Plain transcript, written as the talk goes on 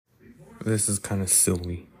This is kind of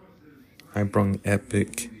silly. I brung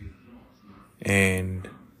Epic and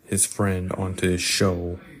his friend onto his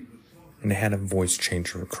show, and they had a voice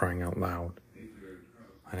changer for crying out loud.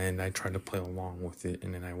 And I tried to play along with it,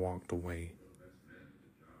 and then I walked away.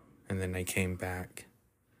 And then I came back,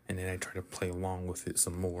 and then I tried to play along with it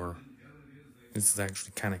some more. This is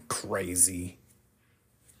actually kind of crazy.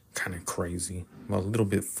 Well, a little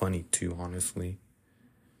bit funny too, honestly.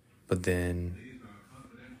 But then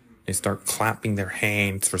they start clapping their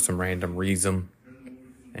hands for some random reason.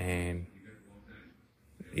 And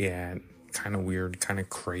yeah, kind of weird, kind of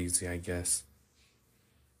crazy, I guess.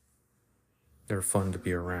 They're fun to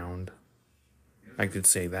be around. I could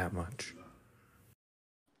say that much.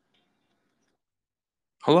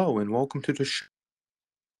 Hello, and welcome to the show.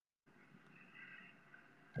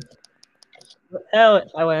 Oh,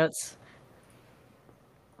 I went.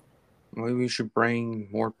 Maybe we should bring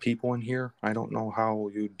more people in here. I don't know how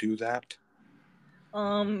you do that.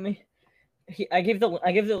 I'll give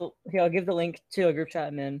the link to a group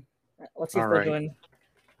chat admin. Let's see if they'll join.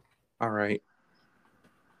 All right.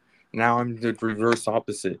 Now I'm the reverse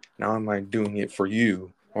opposite. Now I'm like doing it for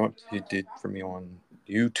you. What you did for me on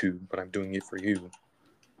YouTube, but I'm doing it for you.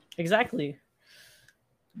 Exactly.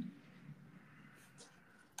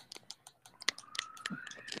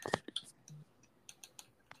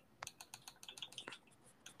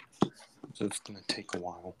 So it's gonna take a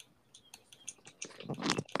while.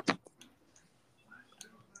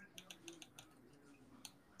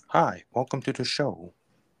 Hi, welcome to the show.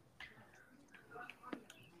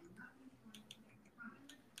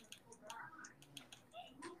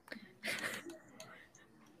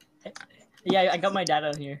 Yeah, I got my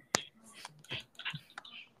data here.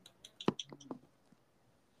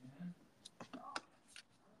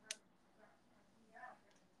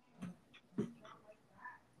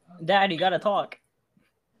 Dad, you gotta talk.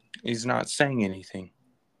 He's not saying anything.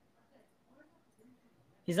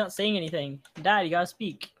 He's not saying anything. Dad, you gotta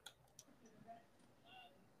speak.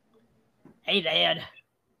 Hey, Dad.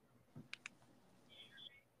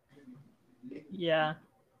 Yeah.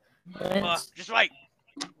 Lance, Just right.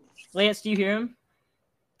 Lance, do you hear him?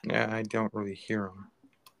 Yeah, I don't really hear him.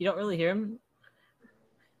 You don't really hear him?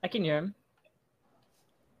 I can hear him.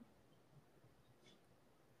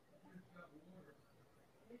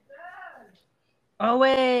 Oh,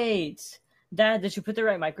 wait. Dad, did you put the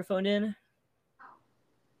right microphone in?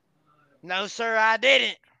 No, sir, I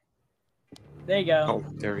didn't. There you go. Oh,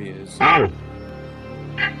 there he is. Oh.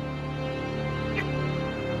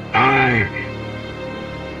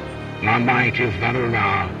 My mic is better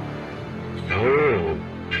now. Oh.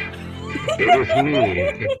 It is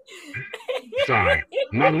me. Sorry.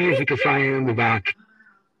 My music is playing in the back.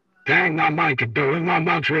 Dang, my mic is doing my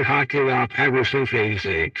mic's been hacking up ever since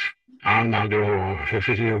 86. I'm not gonna with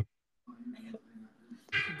you.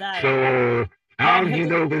 So, how do you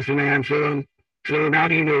know this man, son? So, how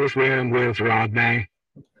do you know this man with Rod May?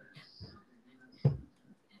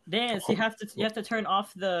 Dance, you have to turn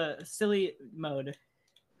off the silly mode.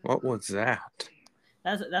 What was that?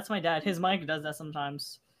 That's my dad. His mic does that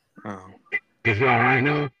sometimes. Oh. Is it alright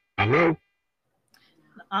now? Hello?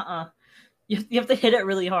 You have to hit it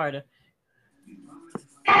really hard.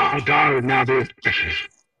 Oh, darn, now this.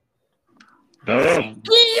 Yeah!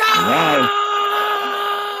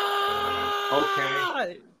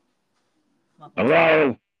 Okay.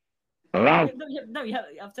 Hello? Hello? No, you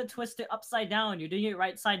have to twist it upside down. You're doing it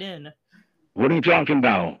right side in. What are you talking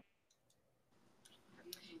about?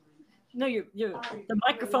 No, you're the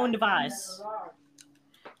microphone device.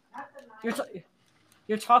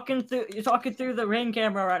 You're talking through the ring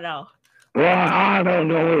camera right now. Well, I don't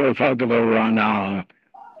know what we're talking about right now.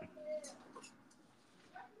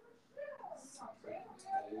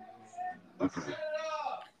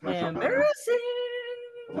 Embarrassing.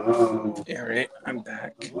 Alright, I'm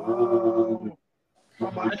back.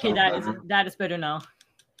 Okay, that is better now.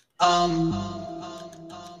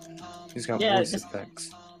 He's got voice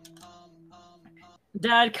effects.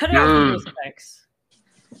 Dad, cut out the voice effects.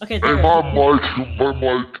 Okay, there. Hey, my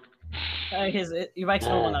mic. Your mic's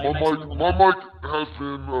normal now. My mic has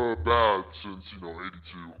been bad since, 82,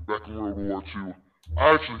 back in World War II. I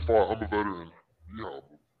actually fought. I'm a veteran. Yeah.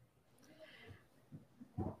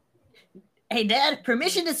 Hey, Dad,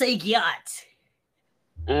 permission to say Gyat.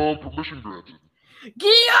 Permission granted.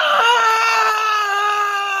 Gyat!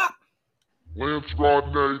 Lance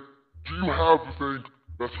Rodney, do you have the thing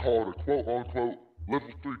that's called a quote-unquote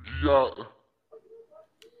level 3 Gyat?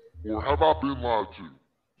 Or have I been lied to?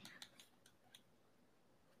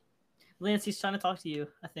 Lance, he's trying to talk to you,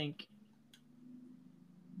 I think.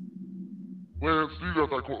 Lance, do you got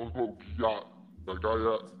that quote-unquote Gyat? That guy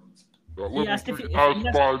yet? That He level asked if 3 he Ice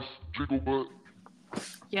has, Spice Jiggle Butt.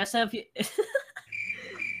 he asked if you.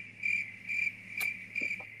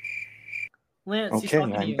 Lance, he's Okay,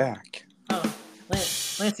 talking to I'm you. back. Oh,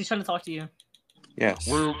 Lance, he's trying to talk to you. Yes.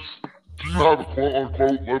 Lance, do you have a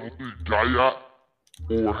quote-unquote level 3 Gaiat?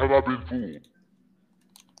 Or have I been fooled?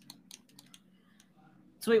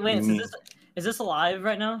 So wait, Lance, is this alive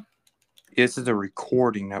right now? This is a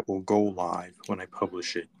recording that will go live when I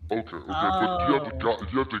publish it. Okay, but you have to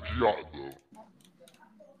Gaiat though.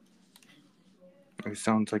 It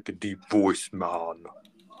sounds like a deep voice, man.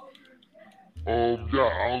 Yeah,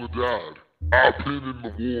 I'm the dad. I've been in the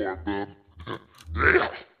war, bub. Yeah.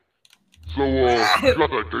 So, you got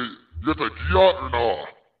that Gaiat or nah?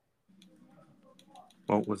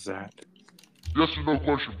 What was that? Yes or no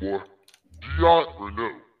question, boy. Gaiat or no?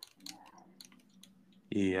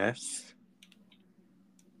 Yes.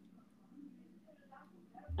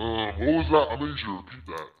 What was that? I need you to repeat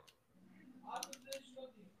that.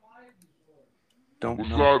 Don't Was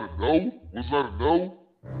know. that a no? Was that a no?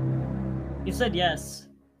 You said yes.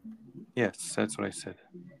 Yes, that's what I said.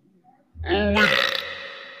 Oh, wait.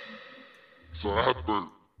 Sorry, I had to burp.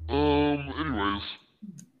 Anyways.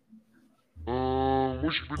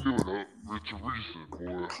 What you been doing up? It's recent,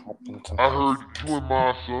 boy. I heard you and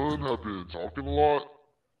my son have been talking a lot.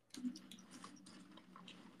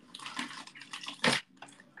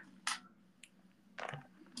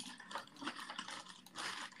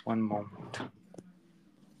 One moment.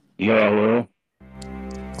 Hello.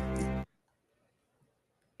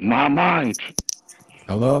 My mic.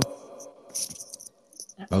 Hello?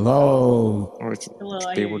 Hello? Or it's Hello,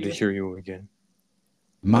 I be hear able to you. hear you again.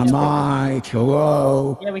 My mic,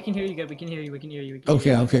 hello? Yeah, we can hear you good. We can hear you. We can hear you. We can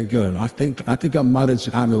hear Okay, good. I think I might have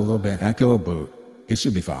sounded a little bit echo, but it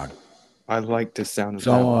should be fine. I like the sound of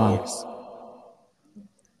So, that voice.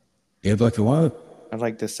 You'd like to what? I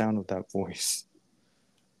like the sound of that voice.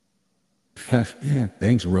 Yeah,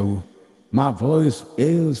 thanks, Ro. My voice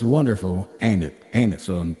is wonderful, ain't it? Ain't it,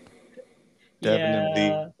 son? Definitely.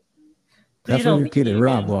 Yeah. Please don't Definitely beat get me it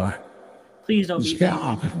right, again. boy. Please don't beat me.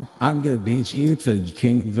 Yeah, I'm gonna beat you till you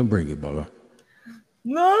can't even bring it, brother.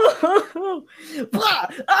 No! Ah!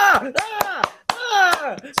 Ah! Ah!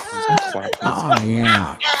 Ah! Oh,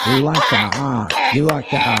 yeah. You like that, You like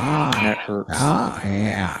that, That hurts.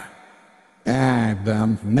 Yeah.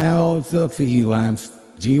 And now it's up to you, Lance.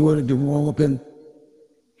 Do you want to do open?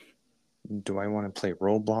 Do I want to play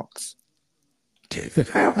Roblox? Boy,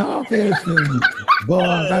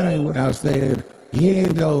 that ain't what I said. You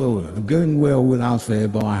ain't know good and well what I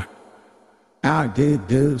said, boy. I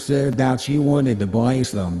did said that you wanted to play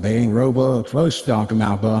some dang Roblox. What you talking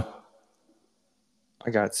about, boy? I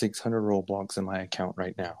got 600 Roblox in my account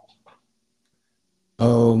right now.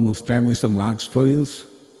 Oh, spare me some rocks, please.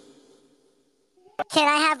 Can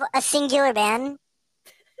I have a singular band?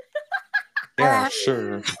 Yeah,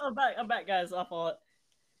 sure. I'm back, guys. I'll follow it.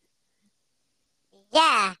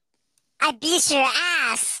 Yeah. I beat your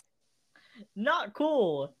ass. Not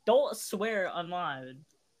cool. Don't swear online.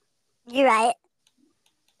 You're right.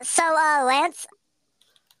 So, Lance,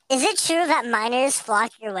 is it true that miners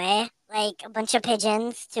flock your way? Like a bunch of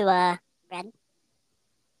pigeons to, bread?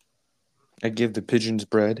 I give the pigeons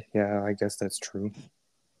bread. Yeah, I guess that's true.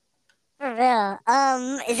 For real.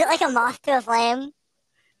 Is it like a moth to a flame?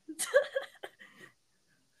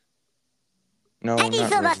 No, How do you not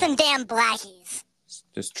feel about really. them damn blackies?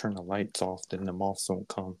 Just turn the lights off, then the moths won't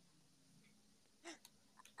come.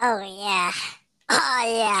 Oh, yeah. Oh,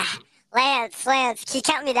 yeah. Lance, can you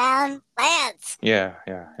count me down? Lance! Yeah.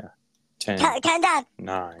 10, Count down.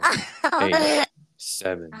 9, 8,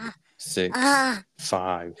 7, 6,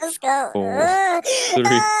 5, Let's go. 4, 3,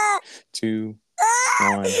 2,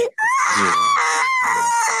 1, 0.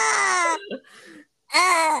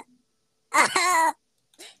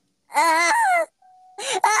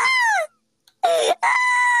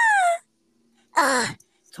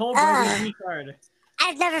 Told Brody key card.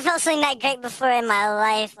 I've never felt something that great before in my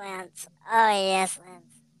life, Lance. Oh, yes, Lance.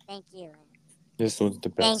 Thank you, Lance. This was the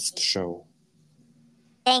best show.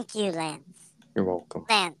 Thank you, Lance. You're welcome.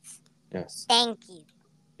 Lance. Yes. Thank you.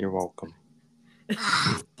 You're welcome.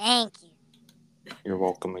 Thank you. You're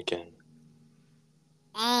welcome again.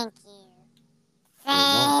 Thank you.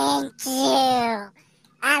 Thank you.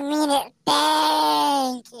 I mean it.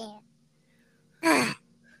 Thank you.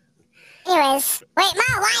 Anyways, wait,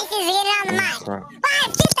 my wife is getting on the mic. Wife,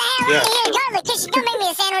 get the hell out of here, Garlic, because you don't make me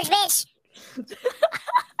a sandwich, bitch.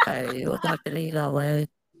 Hey, you don't talk to me that way.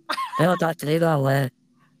 You don't talk to me that way.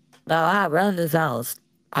 Now, I run this house.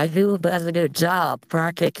 I do a better good job before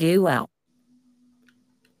I kick you out.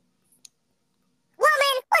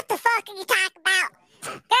 Woman, what the fuck are you talking about?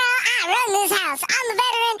 Girl, I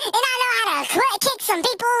some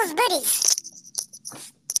people's booties.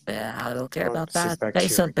 Yeah, I don't care about sit that. back Pay here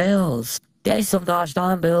some again. bills. Pay some gosh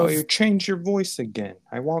darn Oh, bills. you changed your voice again.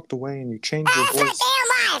 I walked away and you changed your That's my voice. damn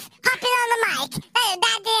wife. Hopping on the mic.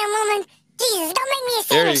 That damn woman. Jesus, don't make me a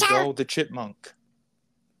There you sandwich, go, the chipmunk.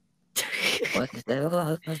 What is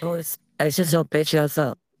that? My voice. It's just so bitch ass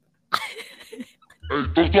up. Hey,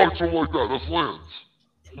 don't talk to him like that. That's Lance.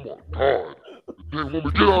 Oh my God. Damn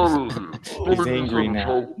woman, get out of here. Don't He's make me a angry sandwich, now.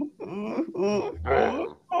 hoe. God.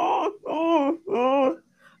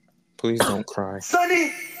 Please don't cry.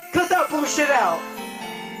 Sonny, cut that bullshit out.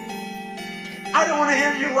 I don't want to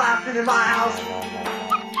hear you laughing in my house.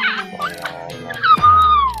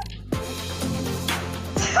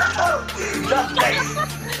 That face.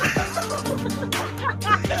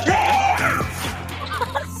 Yeah!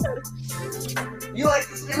 You like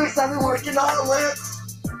the series I've been working on,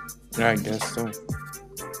 Lance? I guess so.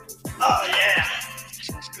 Oh yeah.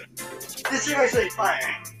 This seriously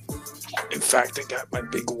fire. In fact, I got my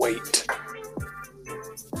big weight.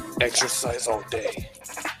 Exercise all day.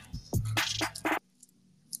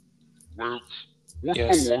 Lance, what's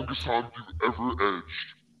Yes. the longest time you've ever edged?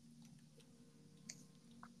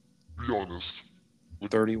 Be honest.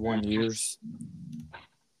 31 years.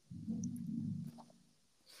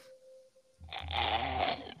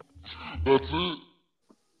 That's it?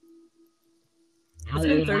 It's You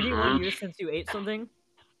been only 31 years edged? since you ate something.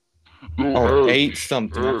 No, Oh, edged. 8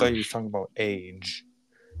 something. I thought you was Edged. talking about age.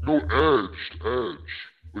 No, edged.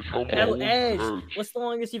 Like how Oh, long edged. edged? What's the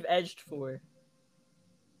longest you've edged for?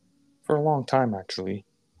 For a long time, actually.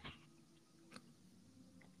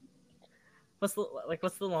 What's the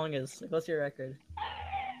longest? Like, what's your record?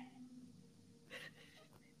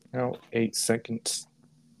 No, 8 seconds.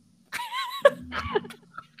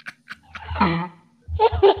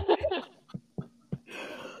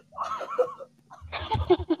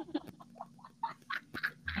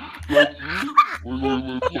 That's it? Wait. You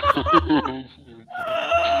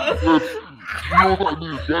know what that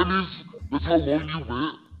means? That means that's how long you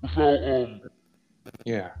went without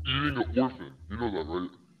Yeah. eating an orphan. You know that, right?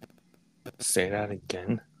 Say that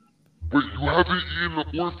again. Wait, you haven't eaten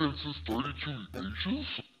an orphan since 32 ages?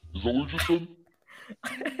 Is that what you said?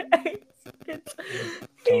 8 seconds.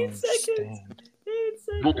 Don't 8 seconds. understand. 8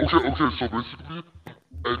 seconds. No, okay, so basically,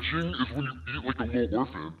 edging is when you eat like a little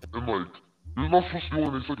orphan, and like, you're not supposed to do it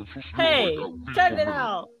in 8 seconds, you're supposed to do Hey, it like at least check 1 it minute.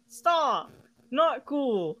 out. Stop. Not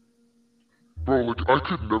cool. Bro, like, I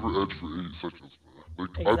could never edge for 8 seconds, man.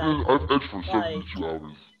 Like, Exactly. I've edged for 72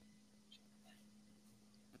 hours.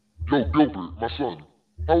 Yo, Gilbert, my son,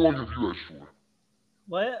 how long have you edged for?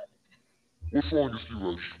 What? What's the longest you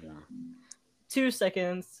edged for? 2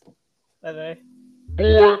 seconds. Bye-bye.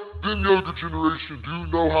 Boy, them younger generation do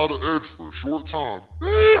know how to edge for a short time.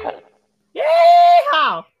 Yeehaw!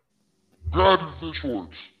 Yeehaw! Grab your fish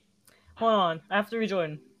shorts. Hold on. I have to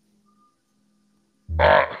rejoin.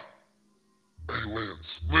 Ah. Hey,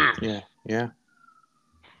 Lance. Yeah.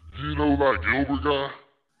 You know that Gilbert guy?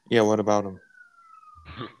 Yeah, what about him?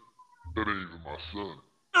 That ain't even my son.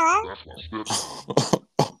 Hello? That's my stepson.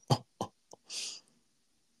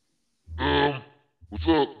 What's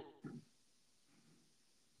up?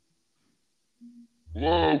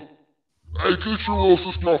 Hello? Hey, get your little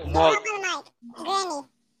sister off the Get mic. up on the mic. Granny.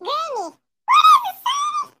 Granny. What is it,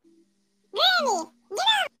 Sonny? Granny,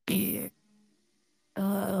 get up.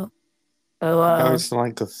 Yeah. I Hello. always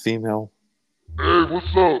like a female. Hey, what's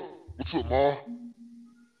up? What's up, Ma?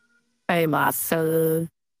 Hey, my son.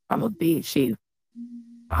 I'm gonna beat you.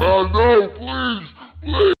 No, please.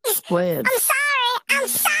 Squibs. I'm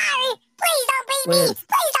sorry. Please don't beat me. Squibs.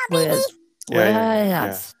 Please don't beat me.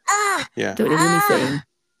 Squibs. Yeah. Oh, Do it anything.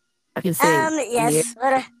 I can sing. yes.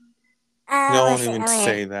 What? Don't let's see, even over here.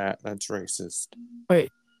 say that. That's racist.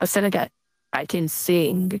 Wait, I said again. I can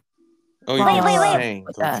sing. Oh, you Wait, can wait, wait. sing.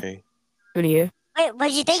 What's that? Okay. Who do you? Wait, what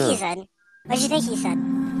did you think Sure. he said? What did you think he said?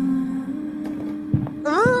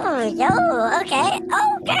 Ooh, yo, okay.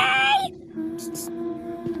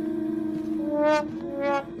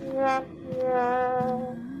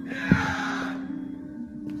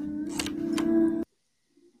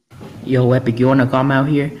 Yo, Epic, you wanna come out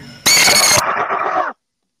here?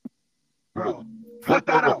 Put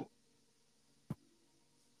that up.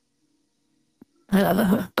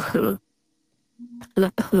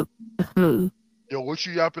 Yo, what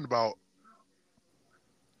you yapping about?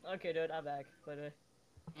 Okay, dude, I'm back. By the way.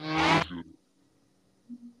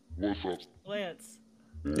 What's up? Lance,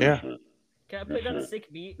 Yeah. can I put down a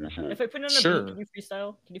sick beat? What's up? If I put down a Sure. beat, can you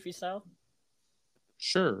freestyle? Can you freestyle?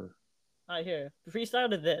 Sure. Alright, here. Freestyle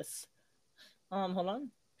to this. Hold on.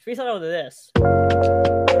 Freestyle to this.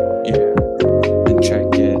 Yeah. And check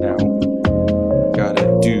it out. Got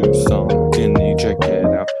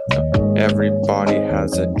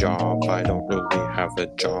job. I don't really have a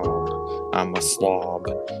job. I'm a slob.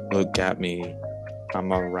 Look at me.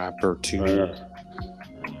 I'm a rapper too.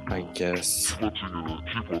 I guess.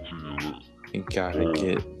 You gotta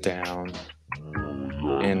get down.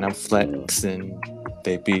 And I'm flexing.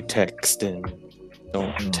 They be texting.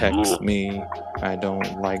 Don't text me. I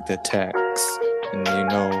don't like the text. And you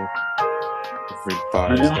know,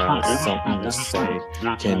 everybody's got something to say.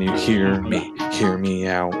 Can you hear me? Hear me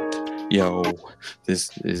out. Yo,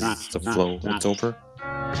 this is the flow. It's over?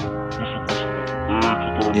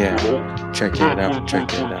 Yeah, check it out.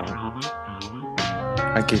 Check it out.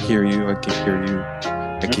 I can hear you. I can hear you.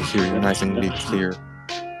 I can hear you nice and clear.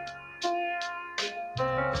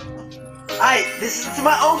 Aight, this is to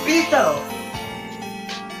my own beat though.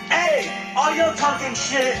 Hey, all y'all talking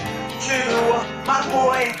shit to my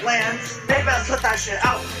boy Lance, they best put that shit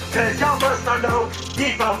out. Cause y'all must not know,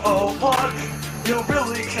 he from O1. He'll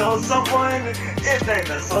really kill someone if they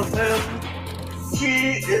mess with him.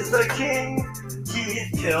 He is the king, he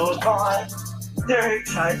killed on. Derek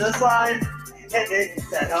tried to slide, and then he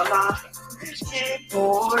said I'm not. He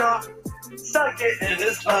pulled up, stuck it in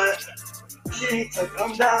his butt. He took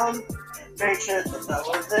him down. Make sure that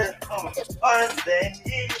was it. And then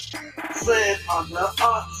he slid on the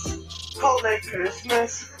box. Called it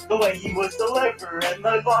Christmas. The way he was delivering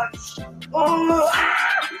the box. Oh,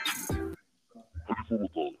 ah!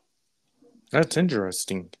 That's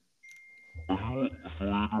interesting.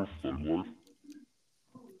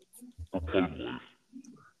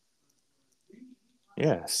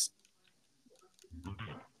 Yes.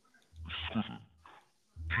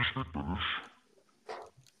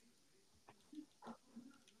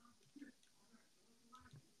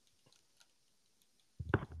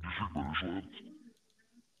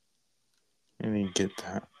 I didn't get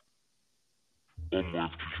that.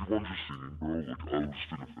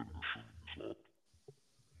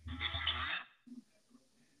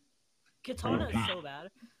 Katana is so bad.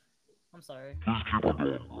 I'm sorry.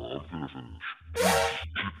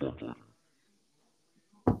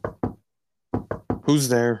 Who's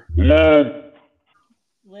there?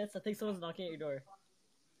 Lance, I think someone's knocking at your door.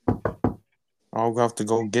 I'll have to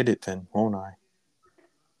go get it then, won't I?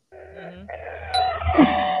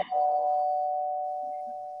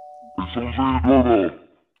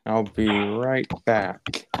 I'll be right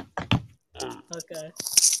back. Okay.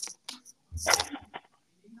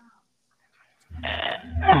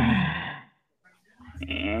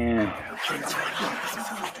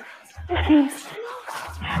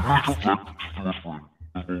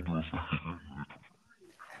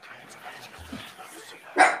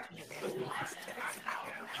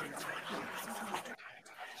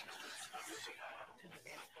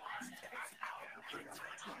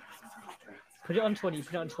 Put it on 20,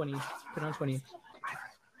 put it on 20, put it on 20.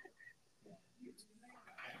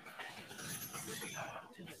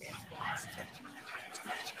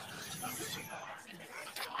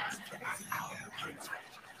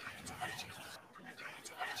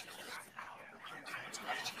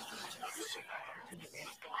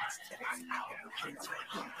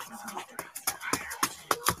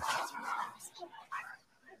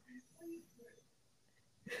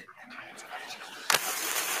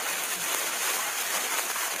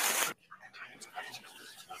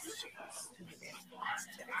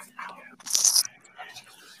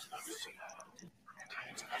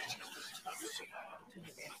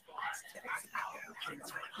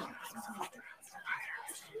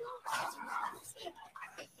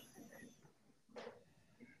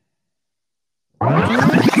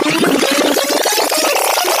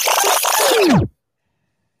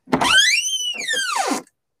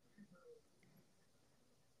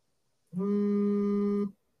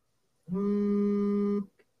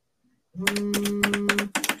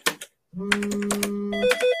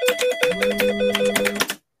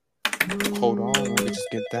 Hold on, let me just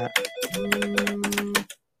get that.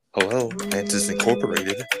 Hello, Mantis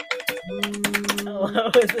Incorporated. Hello,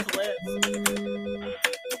 is this Lance?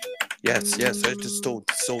 Yes, I just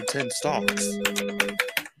sold 10 stocks.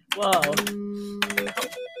 Whoa.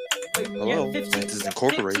 Hello, Mantis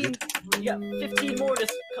Incorporated. 15 more to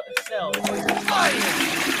sell.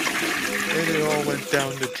 And it all went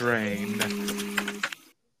down the drain.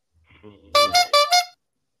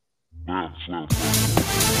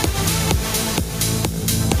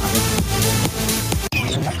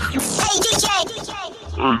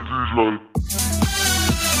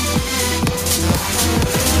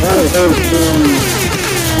 Hey DJ!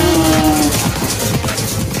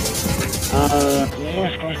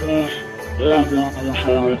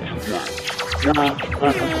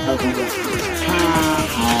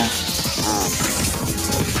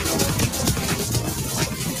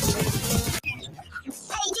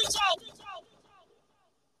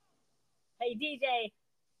 DJ.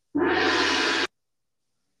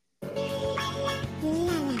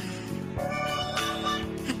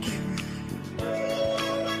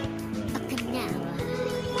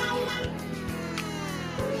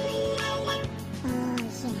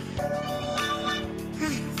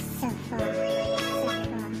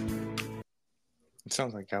 It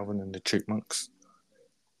sounds like Alvin and the Chipmunks.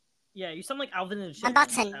 Yeah, you sound like Alvin and the I'm about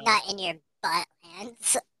Chipmunks. to nut in your butt,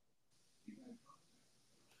 Lance.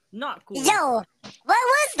 Not cool. Yo, what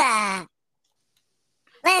was that?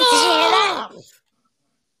 Lance, did you hear that?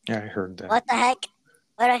 Yeah, I heard that. What the heck?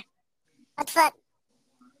 What's that?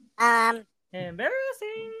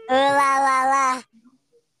 Embarrassing. Ooh la la la.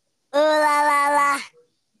 Ooh la la la.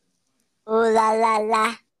 Ooh la la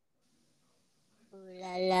la. Ooh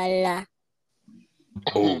la la la.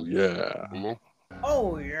 Oh, yeah. Hello?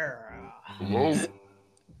 Oh, yeah. Hello?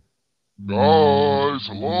 Guys,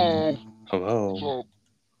 hello? Hello. What's up?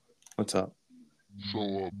 What's up?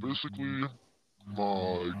 So, basically,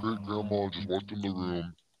 my great-grandma just walked in the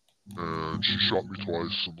room, and she shot me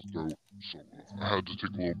twice in the throat, so I had to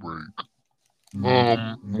take a little break.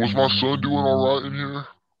 Was my son doing alright in here?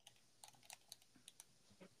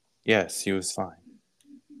 Yes, he was fine.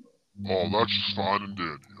 Oh, that's just fine and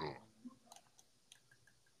dandy, huh?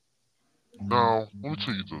 Now, let me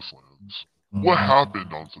tell you this, Lance. What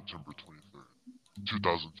happened on September 23rd,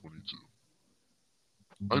 2022?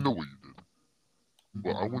 I know what you did,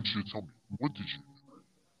 but I want you to tell me, what did you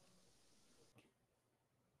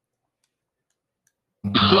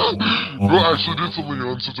do? Bro actually did something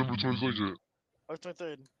on September 22nd. August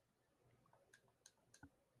 23rd.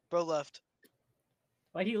 Bro left.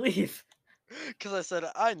 Why'd he leave? Because I said,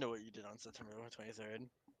 I know what you did on September 23rd.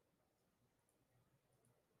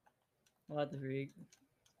 What the freak?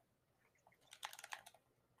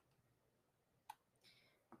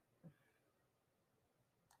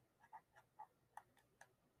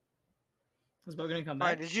 Is Bo gonna come back?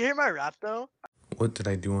 Alright, did you hear my rap though? What did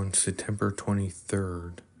I do on September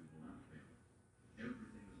 23rd?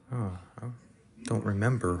 Oh, I don't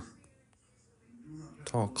remember.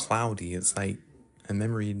 It's all cloudy. It's like a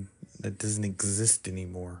memory that doesn't exist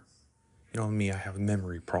anymore. You know me, I have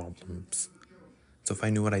memory problems. So if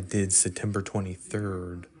I knew what I did September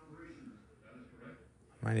 23rd,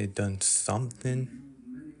 I might have done something.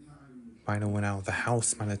 Might have went out of the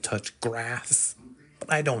house, might have touched grass.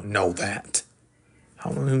 But I don't know that.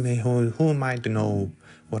 Who am I to know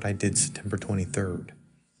what I did September 23rd?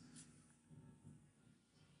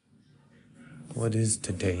 What is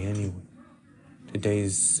today anyway? Today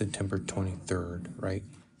is September 23rd, right?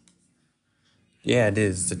 Yeah, it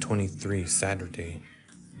is the 23rd, Saturday.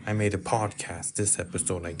 I made a podcast this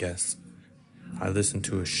episode, I guess. I listened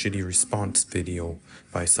to a shitty response video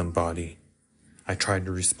by somebody. I tried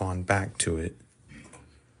to respond back to it.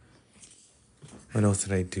 What else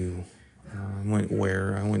did I do? I went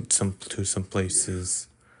where? I went to some places.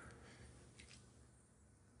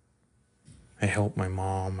 I helped my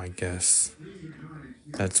mom, I guess.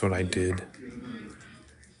 That's what I did.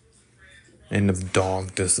 And the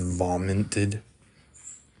dog just vomited.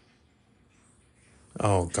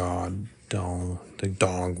 Oh God, no, the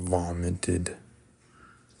dog vomited.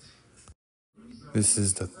 This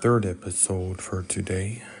is the 3rd episode for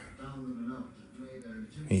today.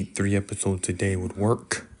 3 episodes a day would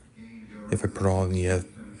work if I put all the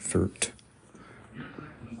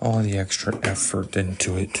extra effort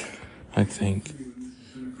into it, I think.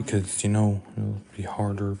 Because, it'll be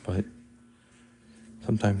harder, but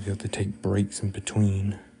sometimes you have to take breaks in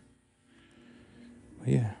between. But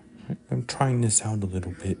yeah, I'm trying this out a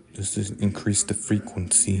little bit, just to increase the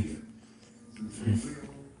frequency.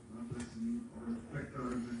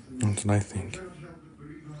 That's what I think.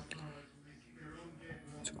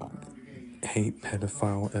 Hate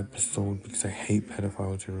pedophile episode, because I hate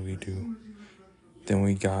pedophiles, I really do. Then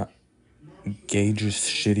we got Gage's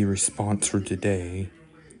shitty response for today,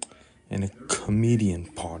 and a comedian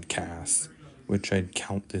podcast, which I'd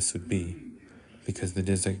count this would be, because it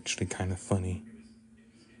is actually kind of funny,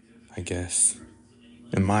 I guess,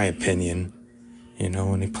 in my opinion. And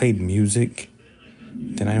they played music,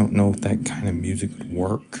 then I don't know if that kind of music would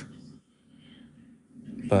work,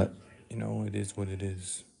 but, it is what it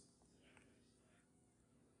is.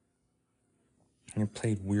 I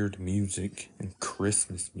played weird music and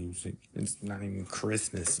Christmas music. It's not even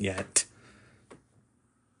Christmas yet.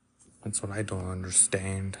 That's what I don't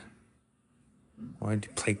understand. Why do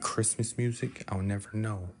you play Christmas music? I'll never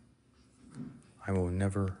know. I will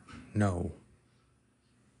never know.